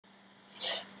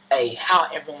Hey, how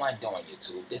everyone doing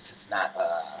YouTube? This is not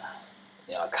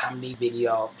a comedy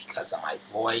video because of my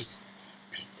voice.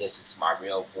 This is my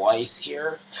real voice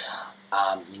here.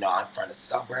 I'm from the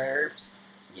suburbs,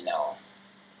 you know.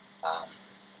 Um,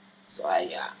 so I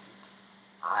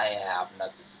have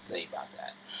nothing to say about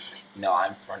that.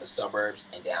 I'm from the suburbs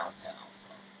and downtown, so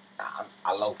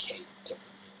I locate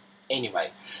differently.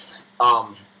 Anyway,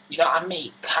 I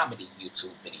make comedy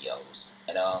YouTube videos,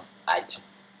 and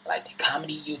like the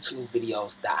comedy YouTube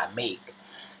videos that I make.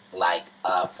 Like,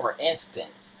 for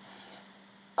instance,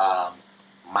 um,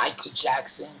 Michael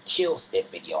Jackson Kills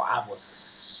It video. I was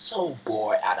so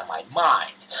bored out of my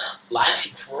mind.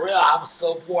 Like, for real, I was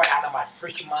so bored out of my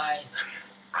freaking mind.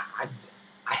 I, I,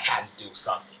 I had to do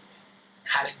something.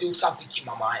 Had to do something to keep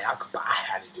my mind out, but I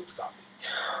had to do something.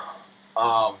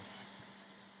 Um,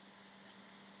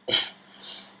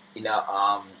 you know,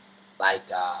 um, like,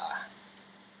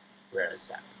 where is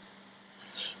that?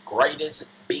 Greatest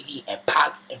Biggie and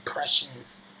Pop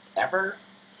impressions ever.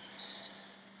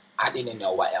 I didn't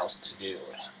know what else to do.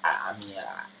 I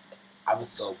was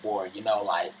so bored,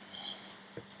 like,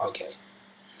 okay.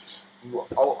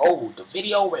 The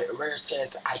video where it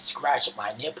says I scratched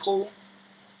my nipple,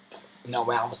 when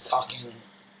I was talking,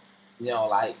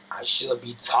 like I should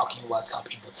be talking what some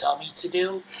people tell me to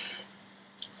do.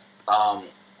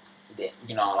 Like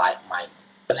my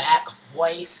black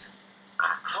voice,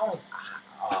 I don't,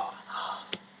 uh,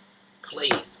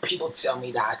 please, people tell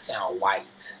me that I sound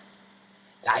white,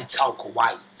 that I talk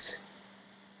white.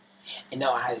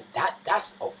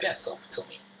 That's offensive to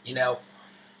me,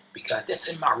 because this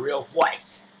is my real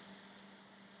voice.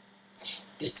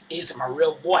 This is my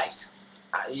real voice.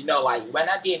 Like when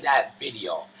I did that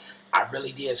video, I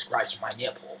really did scratch my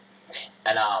nipple,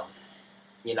 and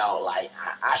like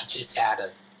I just had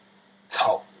to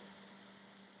talk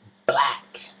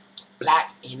black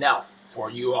enough for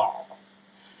you all.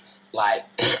 Like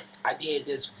I did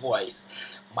this voice,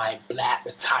 my Black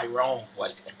Tyrone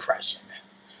voice impression.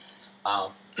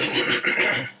 Um,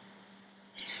 hey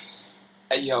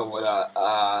yo, what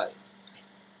up?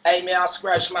 Hey man, I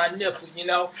scratched my nipple.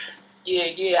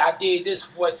 Yeah, I did this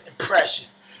voice impression.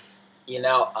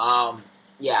 Yeah,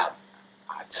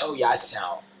 I told you I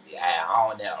sound. Yeah, I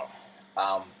don't know.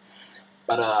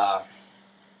 But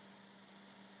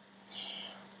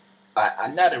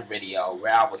another video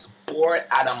where I was bored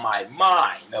out of my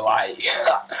mind. Like,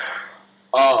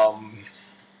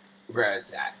 where is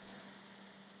that?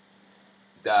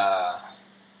 The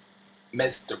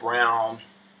Mr. Brown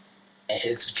and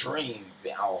his dream.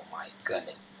 Oh my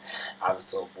goodness, I was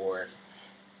so bored.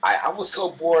 I was so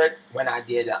bored when I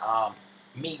did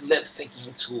me lip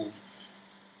syncing to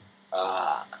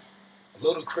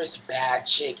Ludacris Bad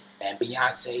Chick and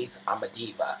Beyonce's I'm a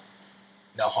Diva.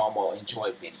 No Homo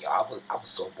Enjoy video. I was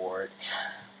so bored.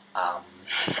 Um,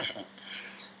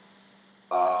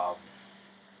 um,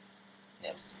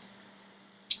 let me see.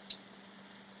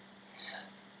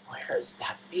 Where's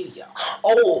that video?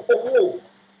 Oh!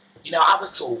 I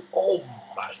was so, oh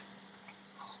my,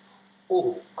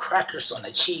 crackers on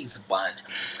a cheese bun.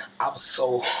 I was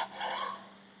so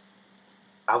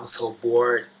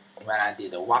bored when I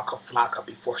did the Waka Flocka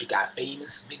before he got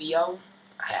famous video.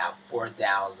 I have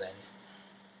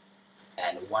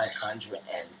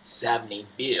 4,170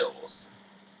 views.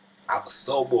 I was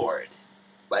so bored,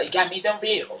 but it got me them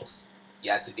views.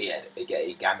 Yes, it did.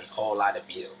 It got me a whole lot of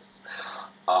views.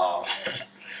 Oh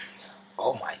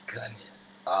my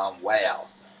goodness. What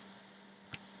else?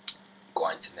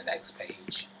 Going to the next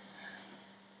page.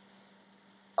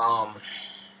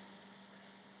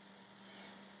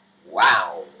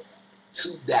 Wow,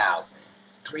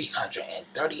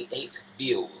 2,338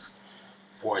 views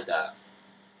for the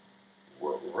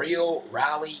Real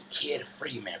Raleigh Kid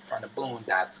Freeman from the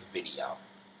Boondocks video.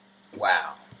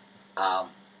 Wow,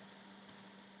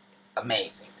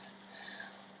 amazing.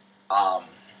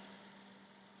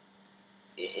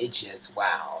 It just,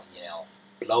 wow,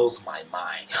 blows my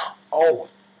mind. Oh,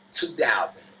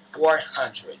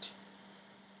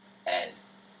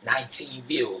 2,419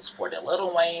 views for the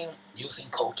Lil Wayne using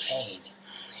cocaine.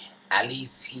 At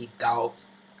least he thought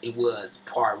it was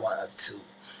part 1 of 2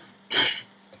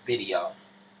 video.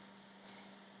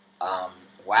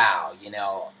 Wow,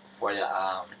 for the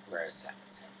where is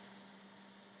that?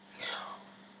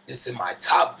 This is my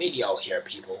top video here,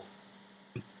 people.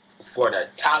 For the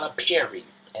Tyler Perry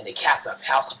and the Cast of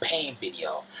House of Pain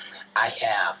video, I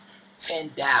have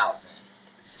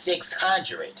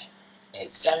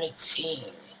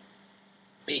 10,617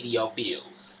 video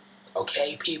views.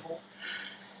 Okay, people?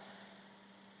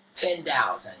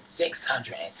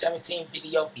 10,617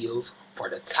 video views for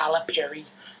the Tyler Perry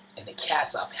and the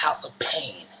Cast of House of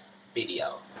Pain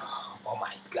video. Oh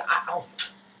my God! Oh,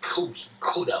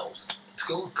 kudos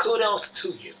to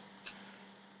you.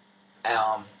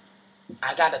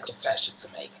 I got a confession to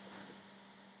make.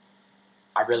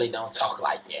 I really don't talk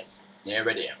like this.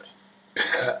 Never.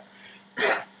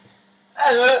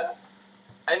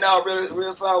 I know,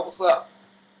 real so what's up?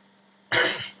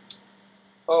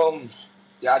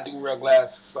 Yeah, I do wear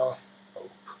glasses, so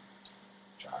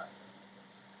try.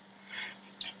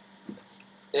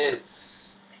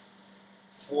 It's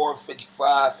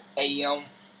 4:55 a.m.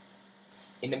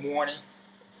 in the morning.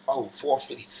 Oh,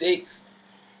 4:56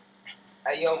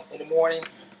 a.m. in the morning.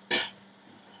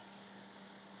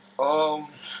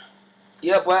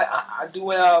 Yeah, but I do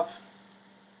have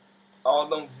all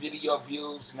them video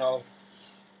views, you know,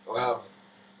 whatever.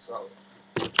 So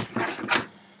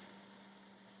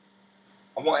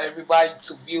I want everybody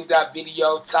to view that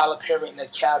video, Tyler Perry in the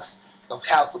cast of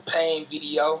House of Pain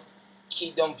video.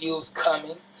 Keep them views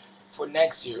coming for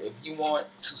next year. If you want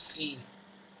to see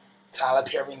Tyler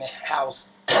Perry in the house,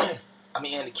 in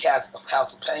the cast of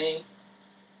House of Pain /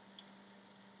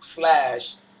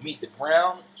 Meet the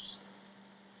Browns,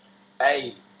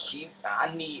 hey,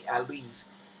 I need at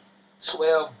least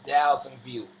 12,000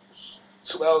 views.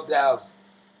 12,000.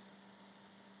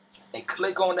 And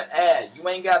click on the ad. You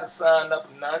ain't got to sign up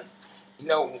or nothing. You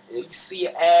know, if you see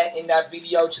an ad in that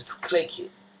video, just click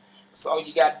it. That's all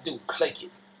you got to do. Click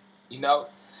it. You know?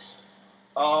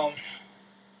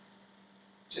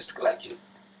 Just click it.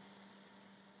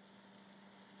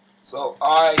 So,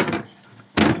 alright.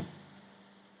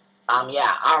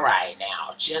 Yeah, alright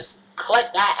now. Just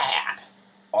click that ad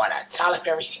on a Tyler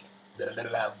Perry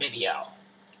video.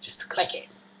 Just click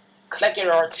it. Click it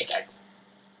or ticket.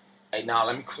 Hey, now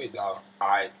let me quit, though.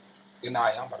 Alright. Good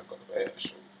night. I'm about to go to bed.